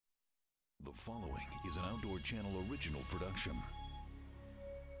The following is an Outdoor Channel original production.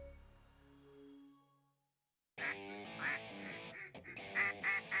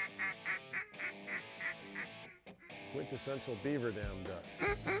 Quintessential beaver dam duck.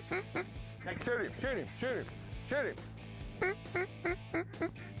 Shoot him, shoot him, shoot him, shoot him.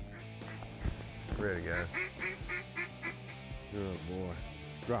 Ready, guys. Good boy.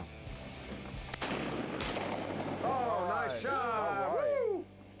 Drop. Oh, nice shot. Woo!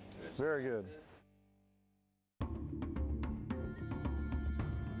 Very good.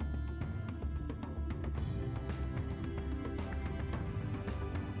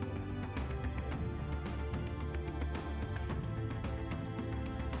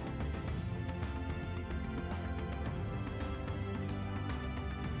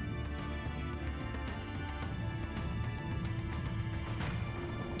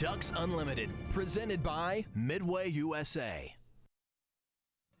 Ducks Unlimited, presented by Midway USA.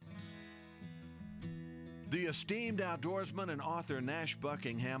 The esteemed outdoorsman and author Nash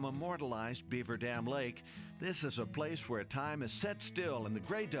Buckingham immortalized Beaver Dam Lake. This is a place where time is set still and the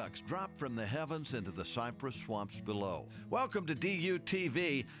gray ducks drop from the heavens into the cypress swamps below. Welcome to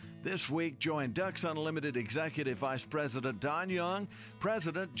DUTV. This week, join Ducks Unlimited Executive Vice President Don Young,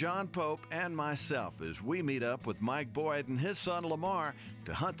 President John Pope, and myself as we meet up with Mike Boyd and his son Lamar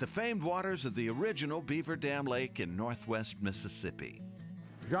to hunt the famed waters of the original Beaver Dam Lake in northwest Mississippi.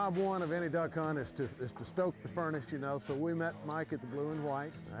 Job one of any duck hunt is to stoke the furnace, you know, so we met Mike at the Blue and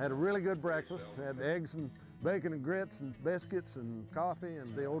White. I had a really good breakfast. I had eggs and bacon and grits and biscuits and coffee and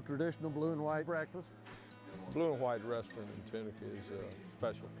the old traditional Blue and White breakfast. Blue and White restaurant in Tunica is a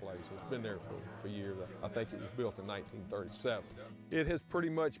special place. It's been there for years. I think it was built in 1937. It has pretty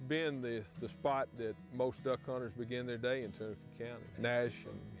much been the spot that most duck hunters begin their day in Tunica County. Nash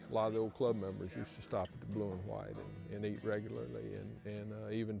and a lot of the old club members used to stop at the Blue and White and eat regularly, and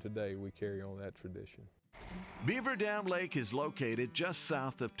even today we carry on that tradition. Beaver Dam Lake is located just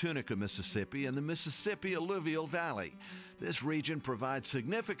south of Tunica, Mississippi in the Mississippi Alluvial Valley. This region provides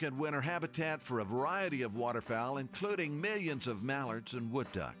significant winter habitat for a variety of waterfowl, including millions of mallards and wood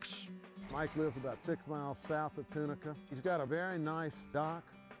ducks. Mike lives about 6 miles south of Tunica. He's got a very nice dock.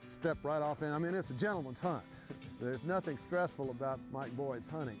 Step right off in. I mean, it's a gentleman's hunt. There's nothing stressful about Mike Boyd's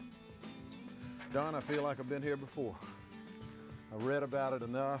hunting. Don, I feel like I've been here before. I've read about it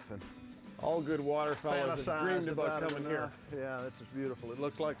enough, and all good waterfowlers have dreamed about coming here. Yeah, this is beautiful. It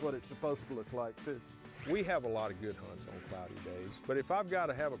looks like what it's supposed to look like, too. We have a lot of good hunts on cloudy days, but if I've got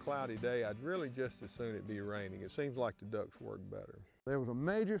to have a cloudy day, I'd really just as soon it be raining. It seems like the ducks work better. There was a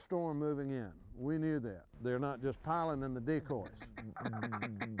major storm moving in. We knew that. They're not just piling in the decoys.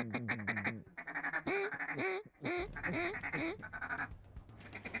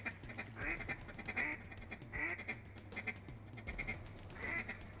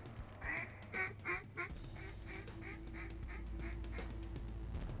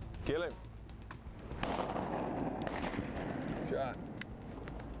 Kill him. Shot.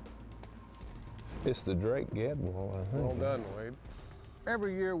 It's the Drake Gadwall, I think. Well done, Wade.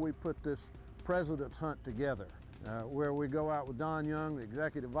 Every year we put this President's Hunt together, where we go out with Don Young, the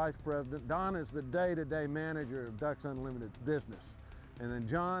Executive Vice President. Don is the day-to-day manager of Ducks Unlimited's business. And then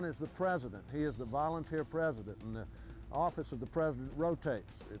John is the president. He is the volunteer president, and the office of the president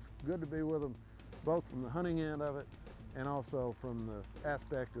rotates. It's good to be with them, both from the hunting end of it and also from the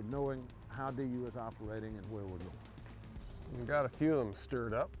aspect of knowing how DU is operating and where we're going. We got a few of them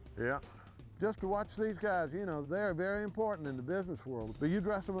stirred up. Yeah. Just to watch these guys, you know, they're very important in the business world, but you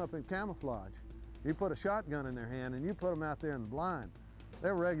dress them up in camouflage. You put a shotgun in their hand and you put them out there in the blind.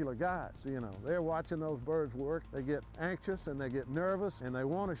 They're regular guys, you know. They're watching those birds work. They get anxious and they get nervous and they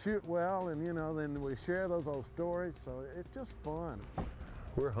want to shoot well, and, you know, then we share those old stories, so it's just fun.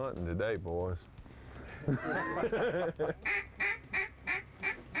 We're hunting today, boys.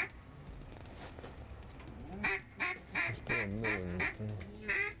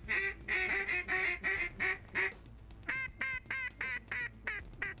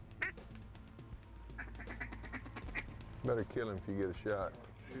 Better kill him if you get a shot.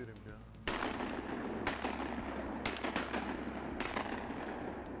 Shoot him, John.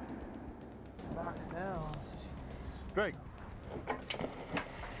 Knock it down. Drake.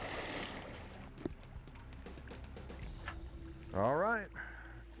 All right,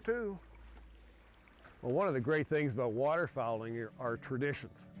 2. Well, one of the great things about waterfowling are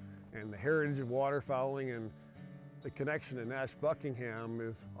traditions, and the heritage of waterfowling and the connection to Nash Buckingham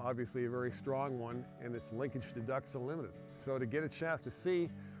is obviously a very strong one, and its linkage to Ducks Unlimited. So to get a chance to see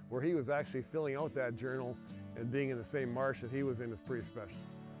where he was actually filling out that journal and being in the same marsh that he was in is pretty special.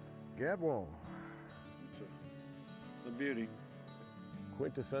 Gadwall. The beauty.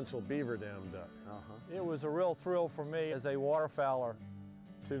 quintessential beaver dam duck. It was a real thrill for me as a waterfowler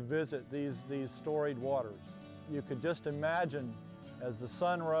to visit these storied waters. You could just imagine as the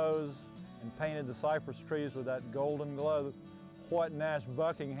sun rose and painted the cypress trees with that golden glow, what Nash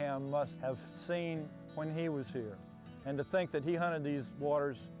Buckingham must have seen when he was here. And to think that he hunted these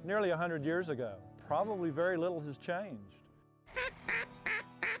waters nearly 100 years ago, probably very little has changed.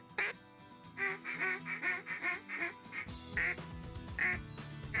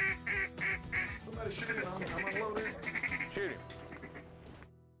 Somebody shoot him, I'm unloading. Shoot him.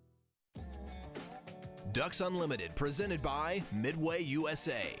 Ducks Unlimited, presented by Midway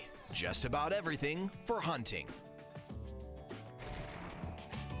USA. Just about everything for hunting.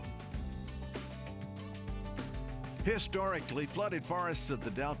 Historically, flooded forests of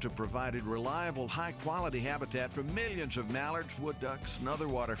the Delta provided reliable, high-quality habitat for millions of mallards, wood ducks, and other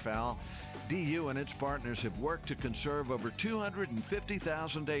waterfowl. DU and its partners have worked to conserve over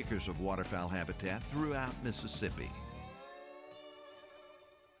 250,000 acres of waterfowl habitat throughout Mississippi.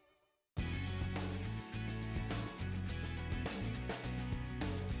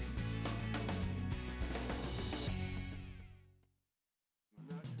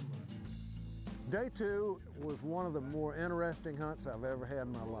 Day 2 was one of the more interesting hunts I've ever had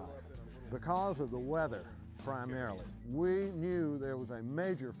in my life because of the weather primarily. We knew there was a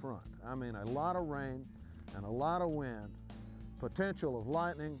major front. I mean, a lot of rain and a lot of wind, potential of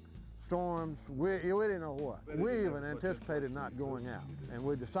lightning, storms. We didn't know what. We even anticipated not going out. And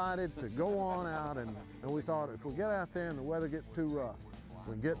we decided to go on out, and we thought if we get out there and the weather gets too rough,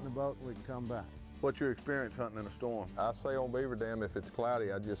 we can get in the boat and we can come back. What's your experience hunting in a storm? I say on Beaver Dam, if it's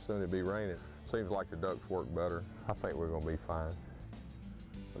cloudy, I'd just soon it be raining. Seems like the ducks work better. I think we're gonna be fine.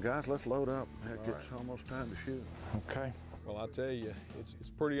 Well, guys, let's load up. It's almost time to shoot. Okay. Well, I tell you, it's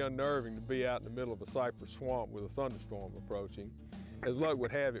pretty unnerving to be out in the middle of a cypress swamp with a thunderstorm approaching. As luck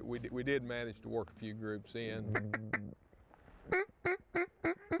would have it, we did manage to work a few groups in.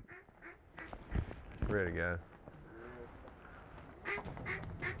 Ready, guys.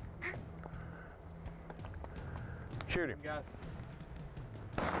 Shoot him. Guys.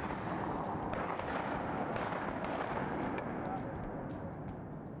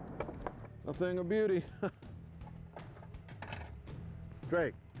 A thing of beauty.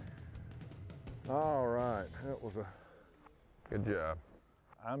 Drake. All right, that was a... Good job.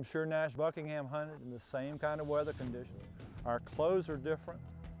 I'm sure Nash Buckingham hunted in the same kind of weather conditions. Our clothes are different,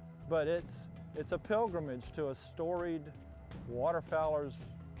 but it's a pilgrimage to a storied waterfowler's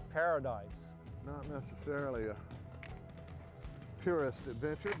paradise. Not necessarily a purist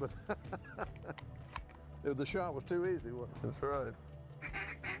adventure, but the shot was too easy, wasn't it? That's right.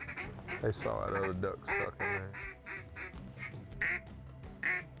 They saw that other duck stuck in there.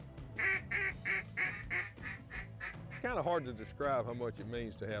 Kind of hard to describe how much it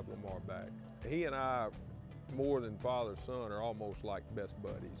means to have Lamar back. He and I, more than father and son, are almost like best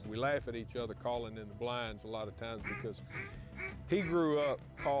buddies. We laugh at each other calling in the blinds a lot of times because he grew up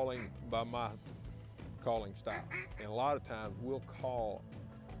calling by my calling style. And a lot of times we'll call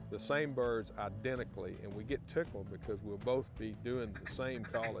the same birds identically, and we get tickled because we'll both be doing the same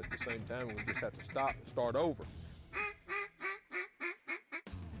call at the same time, and we just have to stop and start over.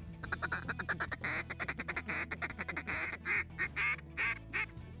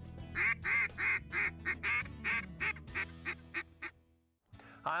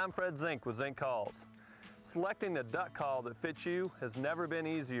 Hi, I'm Fred Zink with Zink Calls. Selecting a duck call that fits you has never been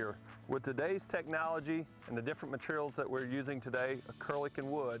easier. With today's technology and the different materials that we're using today, acrylic and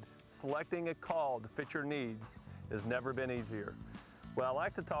wood, selecting a call to fit your needs has never been easier. What I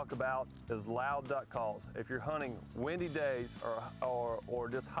like to talk about is loud duck calls. If you're hunting windy days or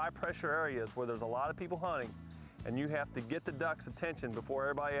just high pressure areas where there's a lot of people hunting and you have to get the duck's attention before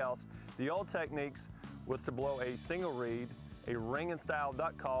everybody else, the old techniques was to blow a single reed, a ringing style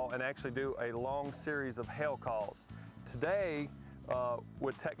duck call, and actually do a long series of hail calls. Today,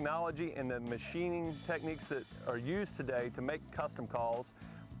 with technology and the machining techniques that are used today to make custom calls,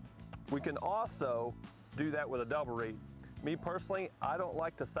 we can also do that with a double reed. Me personally, I don't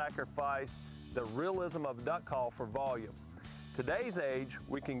like to sacrifice the realism of a duck call for volume. Today's age,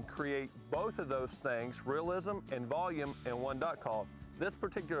 we can create both of those things, realism and volume, in one duck call. This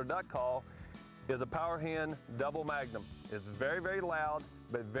particular duck call is a Power Hen double magnum. It's very, very loud,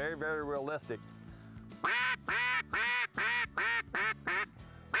 but very, very realistic.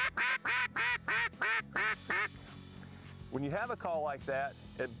 When you have a call like that,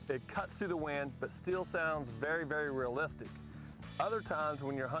 it cuts through the wind, but still sounds very, very realistic. Other times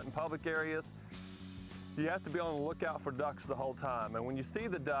when you're hunting public areas, you have to be on the lookout for ducks the whole time. And when you see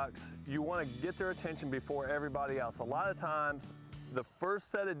the ducks, you want to get their attention before everybody else. A lot of times, The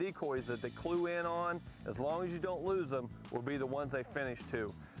first set of decoys that they clue in on, as long as you don't lose them, will be the ones they finish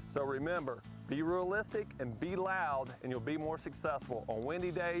to. So remember, be realistic and be loud, and you'll be more successful on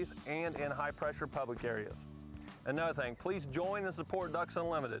windy days and in high-pressure public areas. Another thing, please join and support Ducks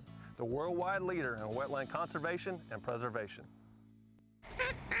Unlimited, the worldwide leader in wetland conservation and preservation.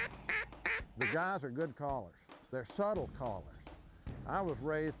 The guys are good callers. They're subtle callers. I was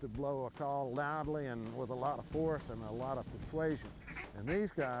raised to blow a call loudly and with a lot of force and a lot of persuasion. And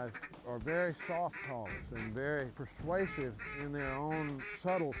these guys are very soft callers and very persuasive in their own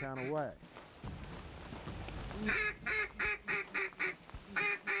subtle kind of way.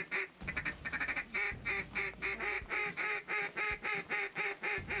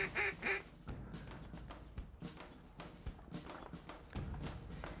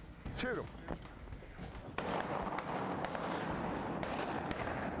 Shoot him.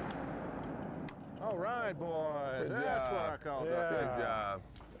 All right, boy. Good That's job. what I call Yeah. duck. Good job.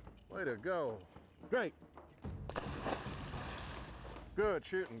 Way to go. Great. Good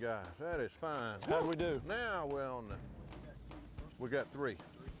shooting, guys. That is fine. How'd we do? Now we're on the... We got 3.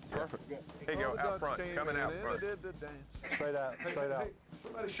 Perfect. Here you go, out front, coming out front. Did the dance. Straight out, straight out. Hey,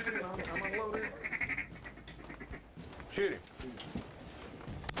 somebody shoot him. I'm unloaded. Shoot him.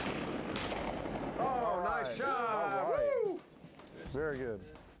 Oh, nice shot. All right. Woo! Very good.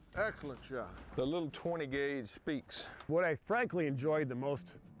 Excellent shot. The little 20 gauge speaks. What I frankly enjoyed the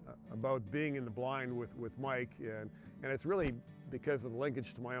most about being in the blind with Mike, and it's really because of the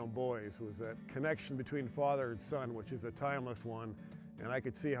linkage to my own boys, was that connection between father and son, which is a timeless one. And I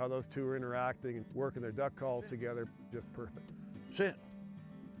could see how those two were interacting and working their duck calls together, just perfect. Sit.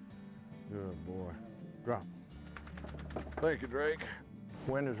 Good boy. Drop. Thank you, Drake.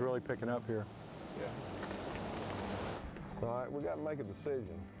 Wind is really picking up here. All right, we got to make a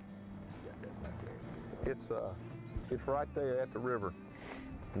decision. It's right there at the river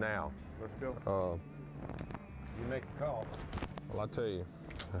now. Let's go. You make a call. Well, I tell you,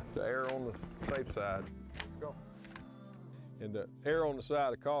 the air on the safe side. Let's go. And the air on the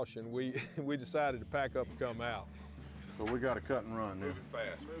side of caution, we decided to pack up and come out. So we got to cut and run now. Moving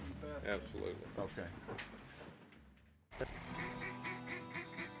fast. Absolutely. Okay.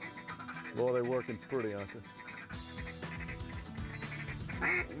 Boy, they're working pretty, aren't they?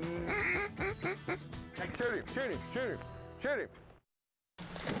 Shoot him, shoot him, shoot him, shoot him.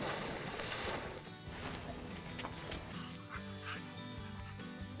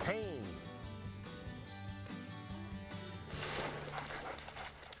 Pain.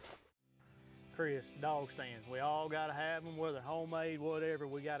 Chris, dog stands. We all got to have them, whether homemade, whatever,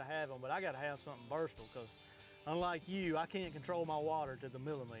 we got to have them. But I got to have something versatile because unlike you, I can't control my water to the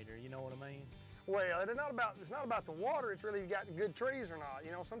millimeter, you know what I mean? Well, it's not about the water, it's really you got good trees or not.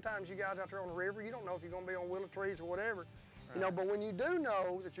 You know, sometimes you guys out there on the river, you don't know if you're gonna be on willow trees or whatever. Right. You know, but when you do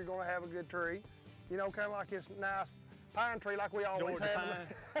know that you're gonna have a good tree, you know, kind of like this nice pine tree like we always Georgia have.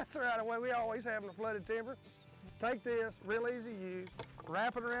 pine. That's right, the way we always have in the flooded timber. Take this, real easy to use,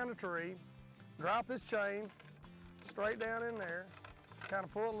 wrap it around the tree, drop this chain straight down in there, kind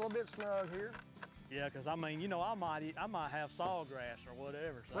of pull it a little bit snug here. Yeah, because I mean, you know, I might have sawgrass or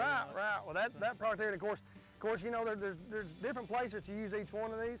whatever. So, Right, you know. right. Well, that product there, and of course, you know, there's different places to use each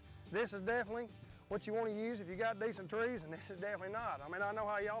one of these. This is definitely what you want to use if you got decent trees, and this is definitely not. I mean, I know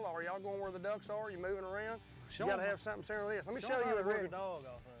how y'all are. Y'all going where the ducks are? You moving around? You got to have something similar to this. Let me show you it ready. Dog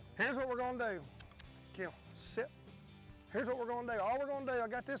off of. Here's what we're gonna do. Kill. Sit. Here's what we're gonna do. All we're gonna do, I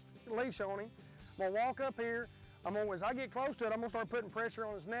got this leash on him. I'm gonna walk up here. As I get close to it, I'm gonna start putting pressure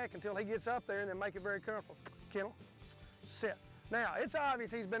on his neck until he gets up there and then make it very comfortable. Kennel, sit. Now, it's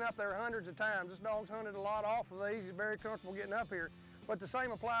obvious he's been up there hundreds of times. This dog's hunted a lot off of these. He's very comfortable getting up here, but the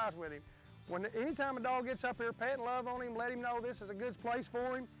same applies with him. Anytime a dog gets up here, pet and love on him, let him know this is a good place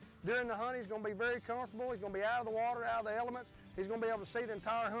for him. During the hunt, he's gonna be very comfortable. He's gonna be out of the water, out of the elements. He's gonna be able to see the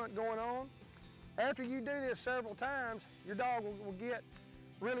entire hunt going on. After you do this several times, your dog will get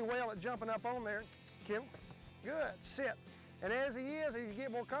really well at jumping up on there. Kennel. Good, sit. And as he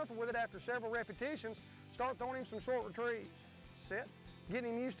get more comfortable with it after several repetitions, start throwing him some short retrieves. Sit,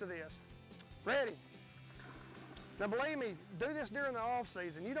 getting him used to this. Ready. Now believe me, do this during the off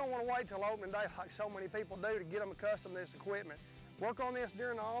season. You don't want to wait till opening day like so many people do to get them accustomed to this equipment. Work on this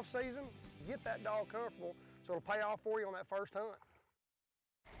during the off season, get that dog comfortable so it'll pay off for you on that first hunt.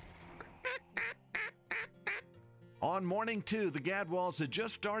 On morning 2, the Gadwalls had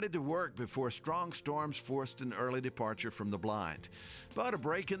just started to work before strong storms forced an early departure from the blind. But a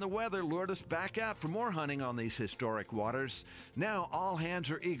break in the weather lured us back out for more hunting on these historic waters. Now all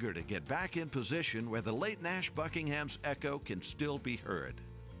hands are eager to get back in position where the late Nash Buckingham's echo can still be heard.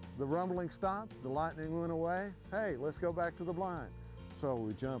 The rumbling stopped, the lightning went away. Hey, let's go back to the blind. So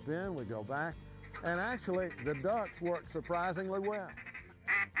we jump in, we go back, and actually the ducks work surprisingly well.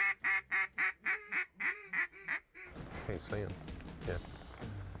 Can't see him. Yeah.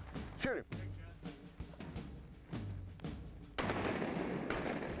 Shoot him.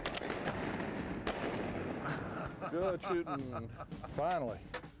 Good shooting. Finally.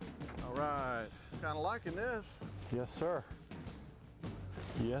 All right. Kind of liking this. Yes, sir.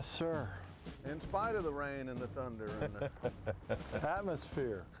 Yes, sir. In spite of the rain and the thunder and the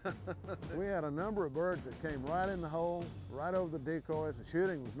Atmosphere. We had a number of birds that came right in the hole, right over the decoys. The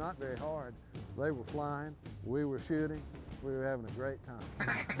shooting was not very hard. They were flying, we were shooting, we were having a great time.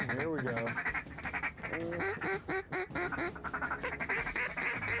 Here we go.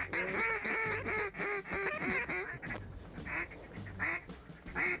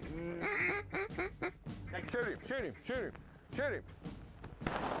 Shoot him, shoot him, shoot him, shoot him.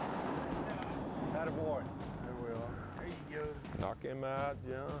 Attaboy. There we are. There you go. Knock him out,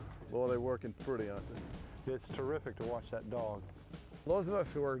 John. Boy, they're working pretty, aren't they? It's terrific to watch that dog. Those of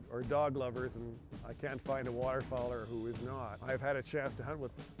us who are dog lovers, and I can't find a waterfowler who is not. I've had a chance to hunt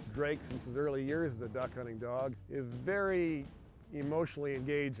with Drake since his early years as a duck hunting dog. Is very emotionally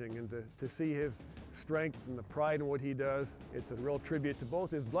engaging, and to see his strength and the pride in what he does, it's a real tribute to both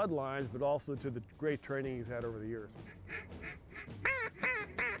his bloodlines, but also to the great training he's had over the years.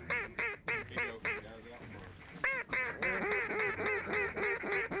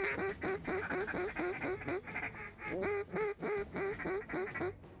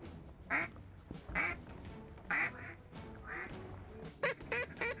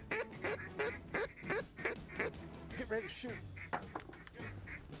 Get ready to shoot.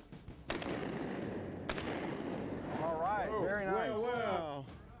 All right, very nice. Well.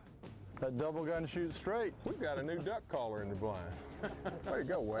 That double gun shoots straight. We've got a new duck caller in the blind. Way to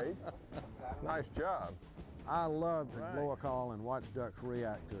go, Wade. Nice job. I love to blow a call and watch ducks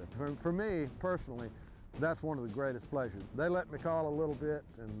react to it. For me, personally, that's one of the greatest pleasures. They let me call a little bit,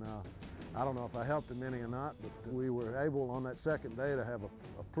 and I don't know if I helped them any or not, but we were able on that second day to have a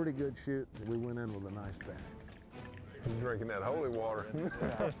pretty good shoot. We went in with a nice bag. He's drinking that holy water.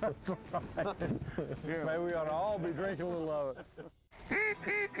 That's right. Yeah. Maybe we ought to all be drinking a little of it.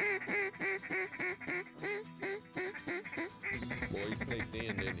 Boy, he sneaked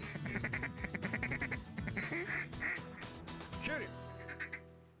in, didn't he? Shoot him!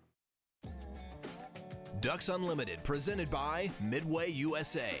 Ducks Unlimited, presented by Midway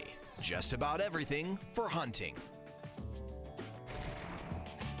USA. Just about everything for hunting.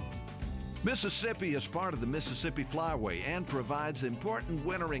 Mississippi is part of the Mississippi Flyway and provides important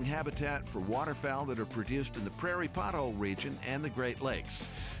wintering habitat for waterfowl that are produced in the prairie pothole region and the Great Lakes.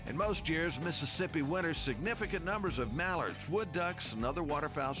 In most years, Mississippi winters significant numbers of mallards, wood ducks, and other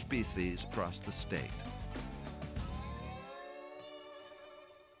waterfowl species across the state.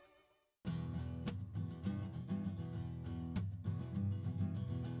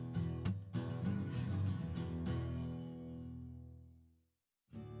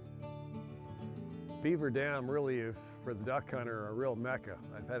 Beaver Dam really is, for the duck hunter, a real mecca.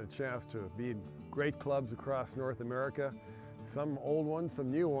 I've had a chance to be in great clubs across North America, some old ones, some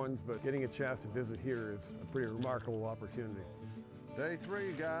new ones, but getting a chance to visit here is a pretty remarkable opportunity. Day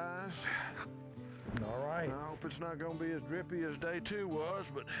 3, guys. All right. I hope it's not going to be as drippy as day 2 was,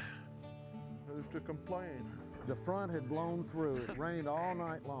 but who's to complain? The front had blown through. It rained all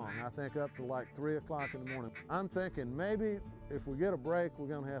night long, I think up to like 3 o'clock in the morning. I'm thinking maybe if we get a break, we're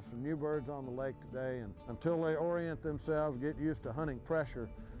going to have some new birds on the lake today, and until they orient themselves, get used to hunting pressure,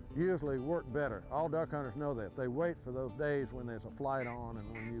 usually work better. All duck hunters know that. They wait for those days when there's a flight on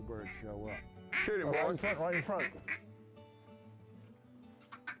and when new birds show up. Shoot him, Right boy. in front, right in front.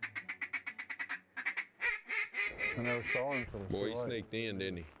 I never saw him from Boy, he sneaked in,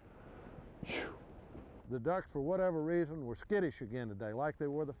 didn't he? The ducks, for whatever reason, were skittish again today, like they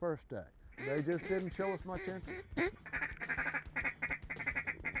were the first day. They just didn't show us much interest.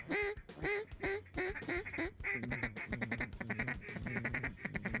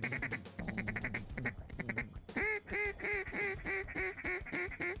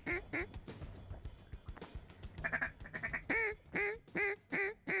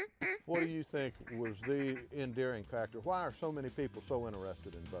 What do you think was the endearing factor? Why are so many people so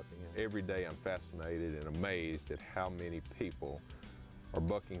interested in Buckingham? Every day I'm fascinated and amazed at how many people are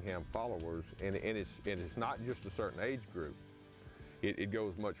Buckingham followers, and it's not just a certain age group. It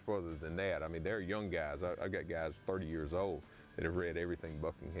goes much further than that. I mean, they're young guys. I've got guys 30 years old that have read everything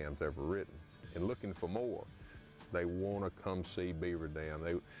Buckingham's ever written and looking for more. They want to come see Beaver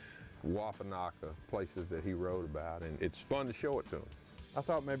Dam, Wapanaka, places that he wrote about, and it's fun to show it to them. I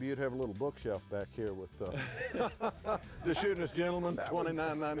thought maybe you'd have a little bookshelf back here with the Shooter's Gentleman,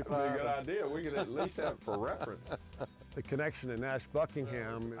 $29.95. That'd be a good idea. We could at least have it for reference. The connection to Nash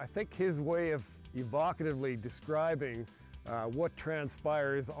Buckingham, I think his way of evocatively describing what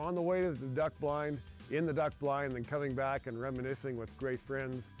transpires on the way to the duck blind, in the duck blind, then coming back and reminiscing with great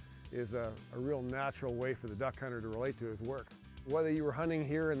friends is a real natural way for the duck hunter to relate to his work. Whether you were hunting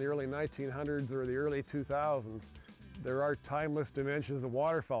here in the early 1900s or the early 2000s, there are timeless dimensions of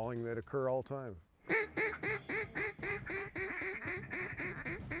waterfowling that occur all times.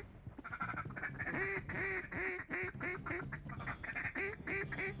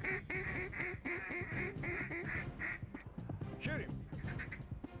 Shoot him.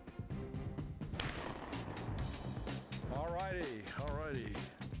 All righty.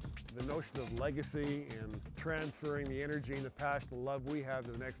 The notion of legacy and transferring the energy and the passion and love we have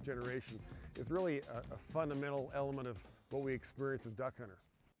to the next generation is really a fundamental element of what we experience as duck hunters.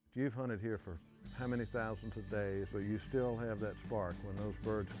 You've hunted here for how many thousands of days, but you still have that spark when those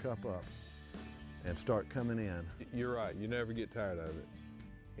birds cup up and start coming in. You're right. You never get tired of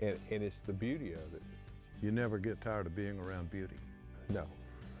it. And it's the beauty of it. You never get tired of being around beauty. No,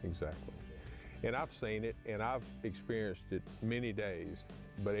 exactly. And I've seen it, and I've experienced it many days,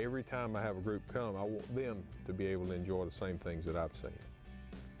 but every time I have a group come, I want them to be able to enjoy the same things that I've seen.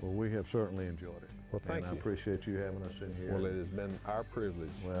 Well, we have certainly enjoyed it. Well, thank you. And I appreciate you having us in here. Well, it has been our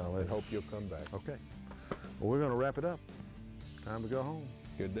privilege. Well, I hope you'll come back. Okay. Well, we're going to wrap it up. Time to go home.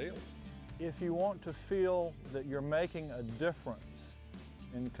 Good deal. If you want to feel that you're making a difference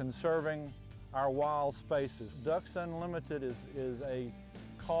in conserving our wild spaces, Ducks Unlimited is a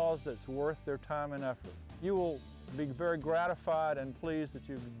cause that's worth their time and effort. You will be very gratified and pleased that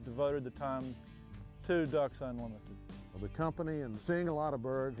you've devoted the time to Ducks Unlimited. The company and seeing a lot of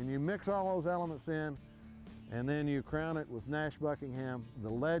birds, and you mix all those elements in, and then you crown it with Nash Buckingham, the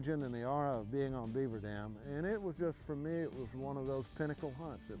legend and the aura of being on Beaver Dam, and it was just, for me, it was one of those pinnacle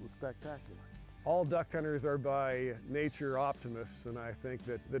hunts. It was spectacular. All duck hunters are by nature optimists, and I think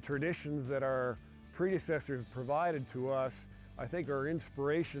that the traditions that our predecessors provided to us, I think, are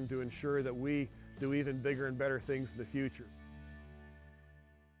inspiration to ensure that we do even bigger and better things in the future.